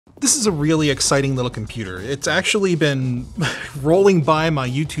This is a really exciting little computer. It's actually been rolling by my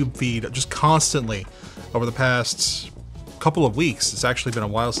YouTube feed just constantly over the past couple of weeks. It's actually been a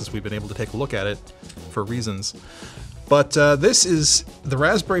while since we've been able to take a look at it for reasons. But this is the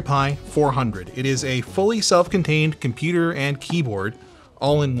Raspberry Pi 400. It is a fully self-contained computer and keyboard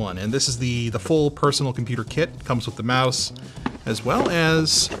all in one. And this is the full personal computer kit. It comes with the mouse as well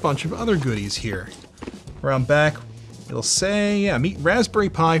as a bunch of other goodies here. Around back, it'll say, yeah, meet Raspberry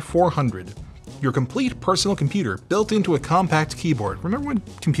Pi 400. Your complete personal computer built into a compact keyboard. Remember when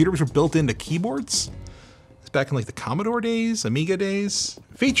computers were built into keyboards? It's back in like the Commodore days, Amiga days.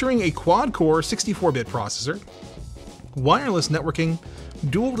 Featuring a quad-core 64-bit processor, wireless networking,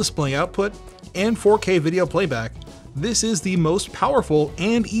 dual display output, and 4K video playback, this is the most powerful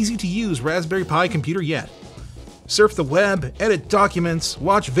and easy to use Raspberry Pi computer yet. Surf the web, edit documents,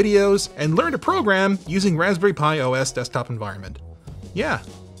 watch videos, and learn to program using Raspberry Pi OS desktop environment. Yeah,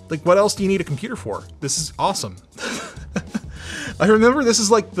 like what else do you need a computer for? This is awesome. I remember this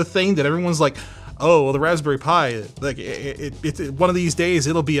is like the thing that everyone's like, oh, well, the Raspberry Pi, like one of these days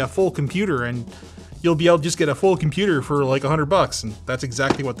it'll be a full computer and you'll be able to just get a full computer for like $100, and that's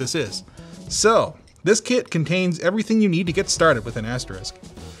exactly what this is. So, this kit contains everything you need to get started with an asterisk.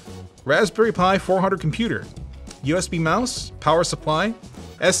 Raspberry Pi 400 computer, USB mouse, power supply,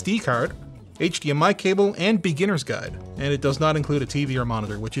 SD card, HDMI cable, and beginner's guide. And it does not include a TV or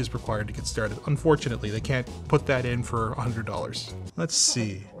monitor, which is required to get started. Unfortunately, they can't put that in for $100. Let's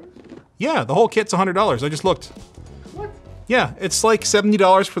see. Yeah, the whole kit's $100. I just looked. What? Yeah, it's like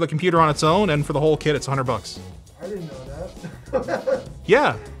 $70 for the computer on its own, and for the whole kit, it's $100. I didn't know that.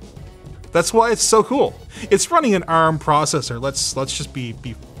 Yeah, that's why it's so cool. It's running an ARM processor. Let's just be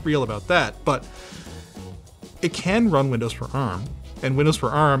real about that. But it can run Windows for ARM, and Windows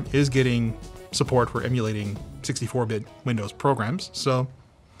for ARM is getting support for emulating 64-bit Windows programs. So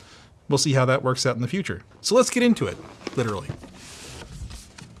we'll see how that works out in the future. So let's get into it, literally.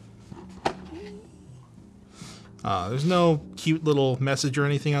 There's no cute little message or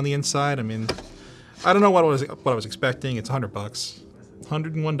anything on the inside. I mean, I don't know what I was expecting. It's $100,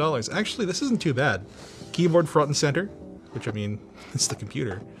 $101. Actually, this isn't too bad. Keyboard front and center, which I mean, it's the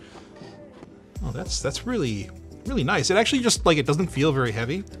computer. Oh, that's really nice. It actually just like it doesn't feel very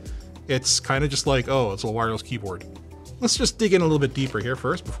heavy. It's kind of just like, oh, it's a wireless keyboard. Let's just dig in a little bit deeper here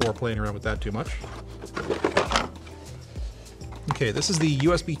first before playing around with that too much. Okay, this is the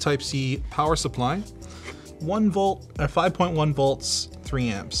USB Type-C power supply. 1 volt, 5.1 volts, 3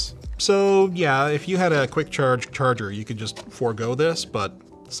 amps. So yeah, if you had a quick charge charger, you could just forego this, but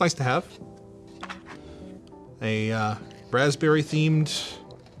it's nice to have. A Raspberry themed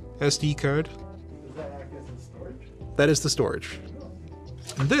SD card. Does that act as a storage? That is the storage.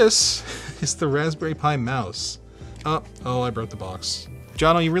 And this is the Raspberry Pi mouse. Oh, I broke the box.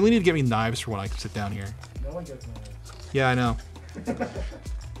 Jono, you really need to get me knives for when I sit down here. No one gets knives. Yeah, I know.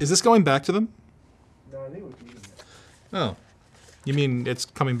 Is this going back to them? No, I think we can use it. Oh. You mean it's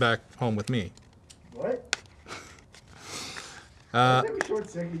coming back home with me? What? Every short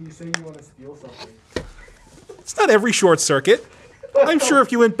circuit you say you want to steal something. It's not every short circuit. I'm sure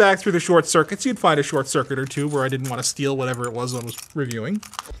if you went back through the short circuits, you'd find a short circuit or two where I didn't want to steal whatever it was I was reviewing.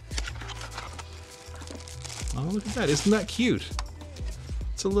 Oh, look at that. Isn't that cute?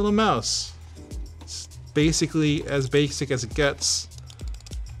 It's a little mouse. It's basically as basic as it gets.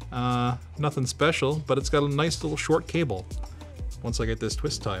 Nothing special, but it's got a nice little short cable. Once I get this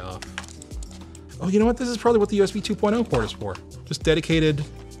twist tie off. Oh, you know what? This is probably what the USB 2.0 port is for. Just dedicated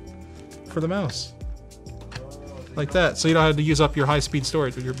for the mouse. Like that, so you don't have to use up your high-speed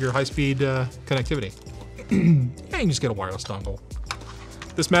storage, your high-speed connectivity. Yeah, you can just get a wireless dongle.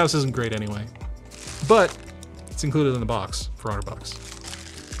 This mouse isn't great anyway, but it's included in the box for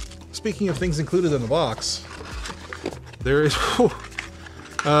 $100. Speaking of things included in the box, there is,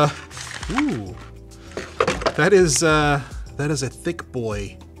 that is a thick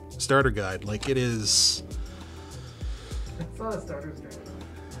boy starter guide. Like it is. It's not a starter's guide.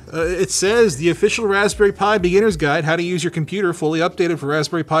 It says the official Raspberry Pi beginner's guide: how to use your computer, fully updated for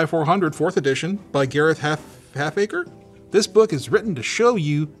Raspberry Pi 400 4th edition by Gareth Halfacre. This book is written to show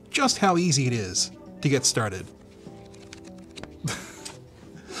you just how easy it is to get started.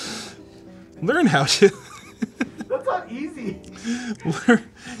 Learn how to. That's not easy.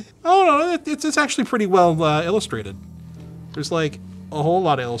 Oh no, it's actually pretty well illustrated. There's like a whole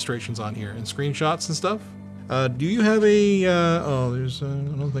lot of illustrations on here and screenshots and stuff. Do you have a? There's. I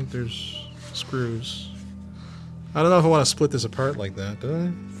don't think there's screws. I don't know if I want to split this apart like that. Do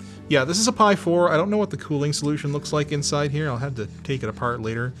I? Yeah, this is a Pi 4. I don't know what the cooling solution looks like inside here. I'll have to take it apart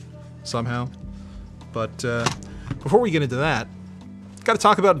later, somehow. But before we get into that, Gotta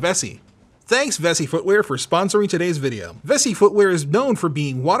talk about Vessi. Thanks Vessi Footwear for sponsoring today's video. Vessi Footwear is known for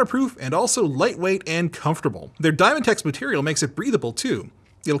being waterproof and also lightweight and comfortable. Their Diamond-Tex material makes it breathable too.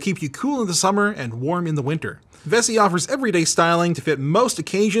 It'll keep you cool in the summer and warm in the winter. Vessi offers everyday styling to fit most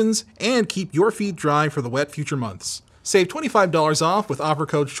occasions and keep your feet dry for the wet future months. Save $25 off with offer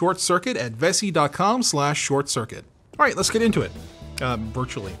code SHORTCIRCUIT at vessi.com/shortcircuit. All right, let's get into it.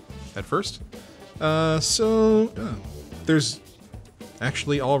 Virtually at first. There's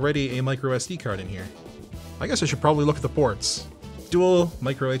actually already a micro SD card in here. I guess I should probably look at the ports. Dual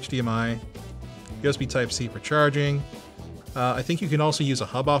micro HDMI, USB Type-C for charging. I think you can also use a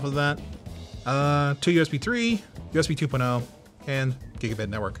hub off of that. 2 USB 3, USB 2.0, and gigabit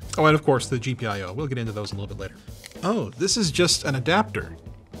network. Oh, and of course the GPIO. We'll get into those a little bit later. Oh, this is just an adapter.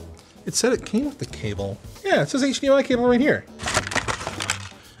 It said it came with the cable. Yeah, it says HDMI cable right here.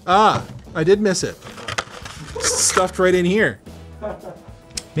 Ah, I did miss it. Stuffed right in here.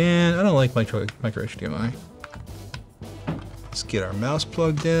 Man, I don't like micro HDMI. Let's get our mouse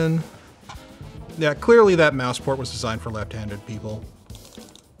plugged in. Yeah, clearly that mouse port was designed for left-handed people.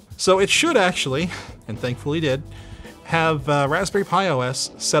 So it should actually, and thankfully did, have Raspberry Pi OS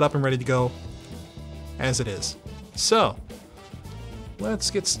set up and ready to go as it is. So,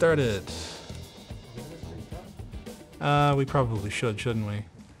 let's get started. We probably should, shouldn't we?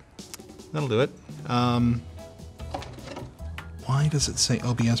 That'll do it. Why does it say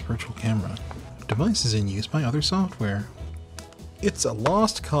OBS virtual camera? Device is in use by other software. It's a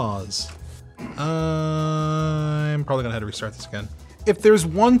lost cause. I'm probably gonna have to restart this again. If there's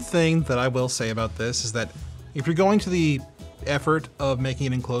one thing that I will say about this is that if you're going to the effort of making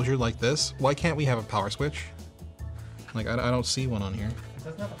an enclosure like this, why can't we have a power switch? Like, I don't see one on here. It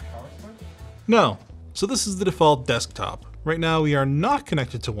doesn't have a power switch? No. So this is the default desktop. Right now we are not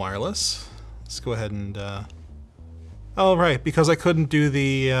connected to wireless. Let's go ahead and, oh right, because I couldn't do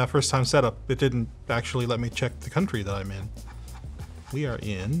the first time setup, it didn't actually let me check the country that I'm in. We are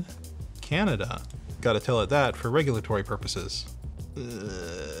in Canada. Gotta tell it that for regulatory purposes.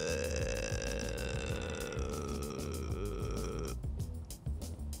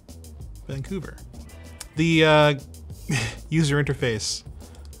 Vancouver. The user interface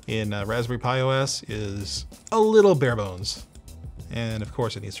in Raspberry Pi OS is a little bare bones. And of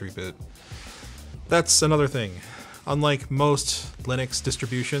course it needs to reboot. That's another thing. Unlike most Linux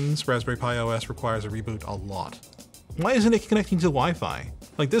distributions, Raspberry Pi OS requires a reboot a lot. Why isn't it connecting to Wi-Fi?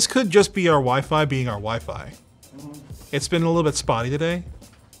 Like, this could just be our Wi-Fi being our Wi-Fi. It's been a little bit spotty today.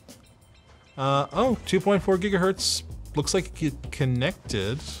 Oh, 2.4 gigahertz. Looks like it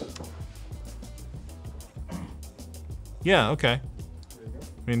connected. Yeah, okay.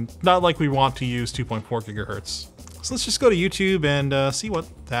 I mean, not like we want to use 2.4 gigahertz. So let's just go to YouTube and see what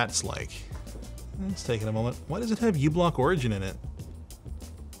that's like. It's taking a moment. Why does it have uBlock Origin in it?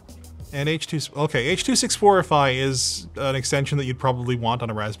 And okay, H.264Fi is an extension that you'd probably want on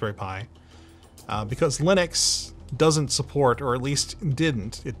a Raspberry Pi. Because Linux doesn't support, or at least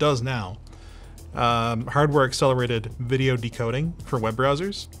didn't, it does now, hardware accelerated video decoding for web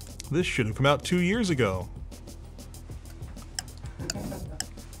browsers. This should have come out 2 years ago.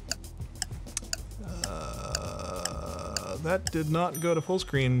 That did not go to full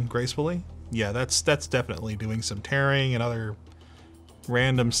screen gracefully. Yeah, that's definitely doing some tearing and other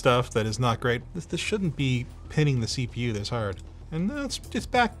random stuff that is not great. This shouldn't be pinning the CPU this hard. And it's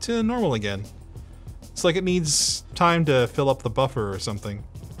back to normal again. It's like it needs time to fill up the buffer or something.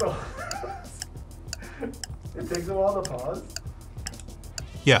 It takes a while to pause?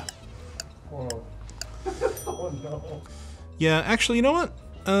 Yeah. Whoa. Oh no. Yeah, actually, you know what?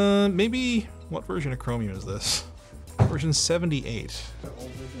 Maybe, what version of Chromium is this? Version 78.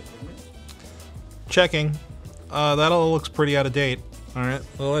 Checking. That all looks pretty out of date. Alright,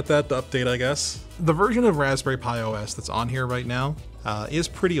 we'll let that update, I guess. The version of Raspberry Pi OS that's on here right now is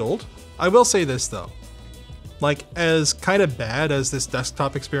pretty old. I will say this though. Like, as kind of bad as this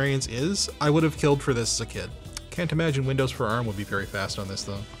desktop experience is, I would have killed for this as a kid. Can't imagine Windows for ARM would be very fast on this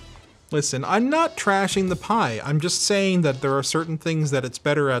though. Listen, I'm not trashing the Pi. I'm just saying that there are certain things that it's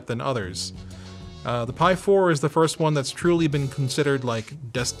better at than others. The Pi 4 is the first one that's truly been considered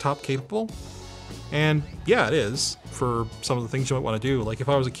like desktop capable. And yeah, it is for some of the things you might want to do. Like if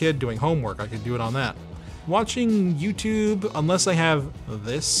I was a kid doing homework, I could do it on that. Watching YouTube, unless I have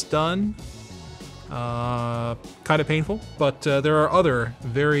this done, kind of painful, but there are other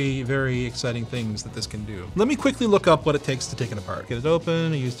very, very exciting things that this can do. Let me quickly look up what it takes to take it apart. Get it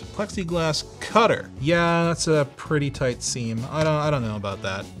open, I used a plexiglass cutter. Yeah, that's a pretty tight seam. I don't know about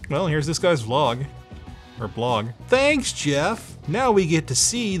that. Well, here's this guy's vlog, or blog. Thanks, Jeff. Now we get to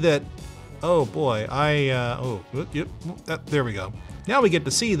see that, oh boy, there we go. Now we get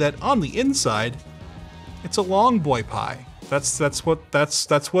to see that on the inside, it's a long boy Pi. That's what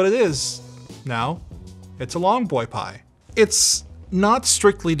it is now. It's a long boy Pi. It's not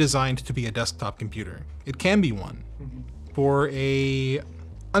strictly designed to be a desktop computer. It can be one for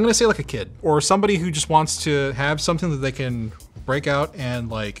I'm gonna say like a kid or somebody who just wants to have something that they can break out and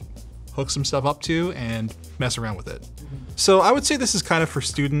like hook some stuff up to and mess around with it. So I would say this is kind of for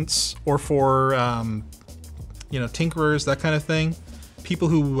students or for you know, tinkerers, that kind of thing. People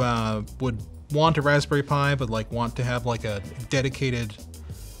who would want a Raspberry Pi but like want to have like a dedicated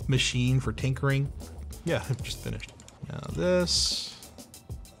machine for tinkering. Yeah, I've just finished. Now this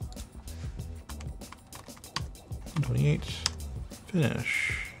 128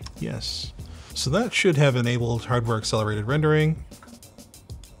 finish. Yes. So that should have enabled hardware accelerated rendering.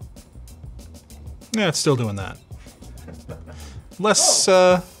 Yeah, it's still doing that. Less,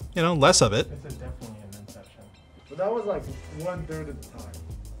 you know, less of it. This is definitely an inception. But that was like 1/3 of the time.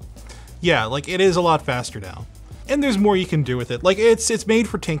 Yeah, like it is a lot faster now. And there's more you can do with it. Like it's made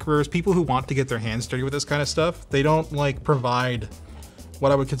for tinkerers, people who want to get their hands dirty with this kind of stuff. They don't like provide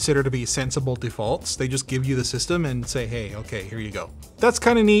what I would consider to be sensible defaults. They just give you the system and say, hey, okay, here you go. That's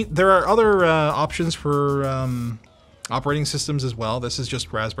kind of neat. There are other options for operating systems as well. This is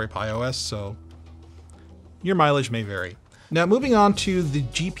just Raspberry Pi OS, so your mileage may vary. Now moving on to the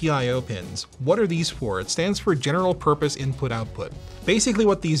GPIO pins. What are these for? It stands for General Purpose Input Output. Basically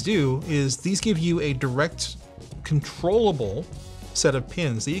what these do is these give you a direct controllable set of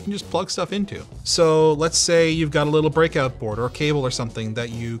pins that you can just plug stuff into. So let's say you've got a little breakout board or a cable or something that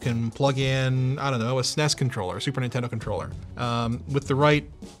you can plug in, I don't know, a SNES controller, Super Nintendo controller. With the right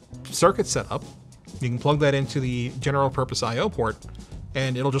circuit setup, you can plug that into the general purpose IO port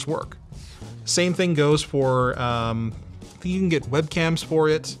and it'll just work. Same thing goes for, you can get webcams for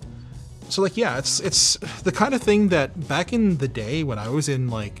it. So like, yeah, it's the kind of thing that back in the day when I was in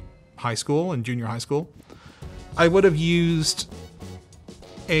like high school and junior high school, I would have used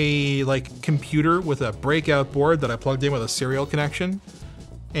a like computer with a breakout board that I plugged in with a serial connection.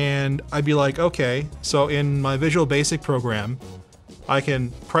 And I'd be like, okay, so in my Visual Basic program, I can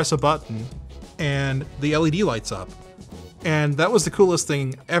press a button and the LED lights up. And that was the coolest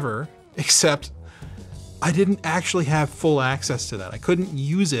thing ever, except I didn't actually have full access to that. I couldn't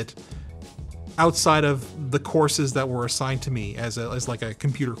use it outside of the courses that were assigned to me as like a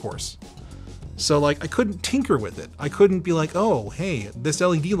computer course. So like I couldn't tinker with it. I couldn't be like, oh, hey, this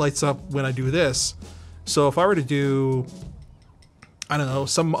LED lights up when I do this. So if I were to do, I don't know,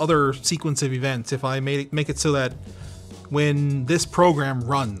 some other sequence of events, if I make it so that when this program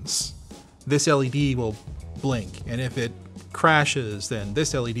runs, this LED will blink. And if it crashes, then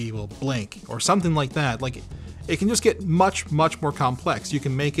this LED will blink or something like that. Like it can just get much, much more complex. You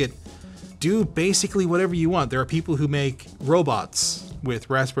can make it do basically whatever you want. There are people who make robots with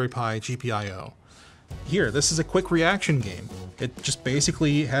Raspberry Pi GPIO. Here, this is a quick reaction game. It just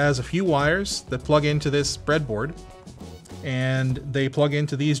basically has a few wires that plug into this breadboard and they plug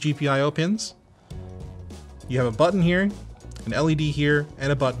into these GPIO pins. You have a button here, an LED here,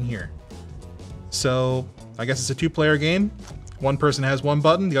 and a button here. So I guess it's a two-player game. One person has one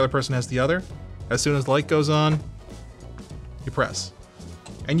button, the other person has the other. As soon as the light goes on, you press.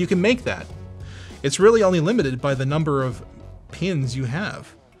 And you can make that. It's really only limited by the number of pins you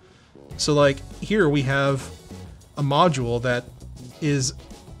have. So like here we have a module that is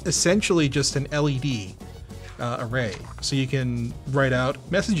essentially just an LED array. So you can write out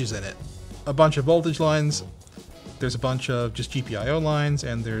messages in it. A bunch of voltage lines, there's a bunch of just GPIO lines,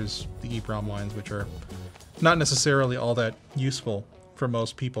 and there's the EEPROM lines, which are not necessarily all that useful for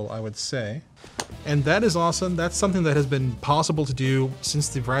most people, I would say. And that is awesome. That's something that has been possible to do since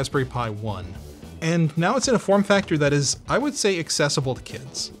the Raspberry Pi 1. And now it's in a form factor that is, I would say, accessible to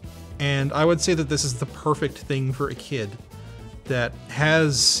kids. And I would say that this is the perfect thing for a kid that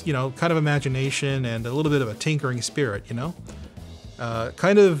has, you know, kind of imagination and a little bit of a tinkering spirit, you know?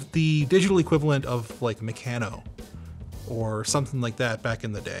 Kind of the digital equivalent of like Meccano or something like that back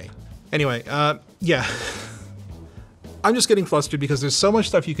in the day. Anyway, yeah. I'm just getting flustered because there's so much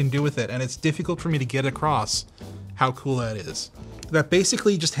stuff you can do with it, and it's difficult for me to get across how cool that is. That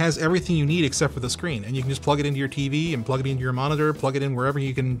basically just has everything you need except for the screen, and you can just plug it into your TV and plug it into your monitor, plug it in wherever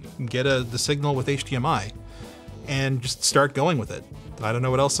you can get the signal with HDMI, and just start going with it. I don't know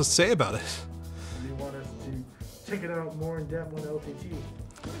what else to say about it. You want us to check it out more in depth on LTT?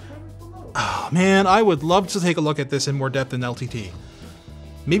 Oh man, I would love to take a look at this in more depth in LTT.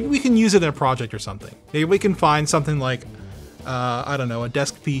 Maybe we can use it in a project or something. Maybe we can find something like, I don't know, a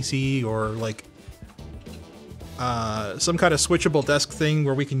desk PC or like, some kind of switchable desk thing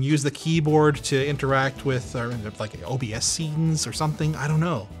where we can use the keyboard to interact with like OBS scenes or something. I don't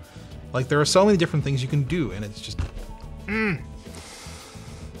know. Like, there are so many different things you can do, and it's just...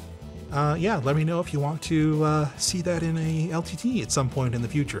 yeah, let me know if you want to see that in a LTT at some point in the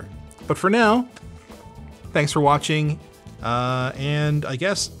future. But for now, thanks for watching, and I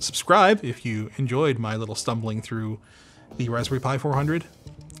guess subscribe if you enjoyed my little stumbling through the Raspberry Pi 400,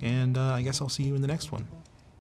 and I guess I'll see you in the next one.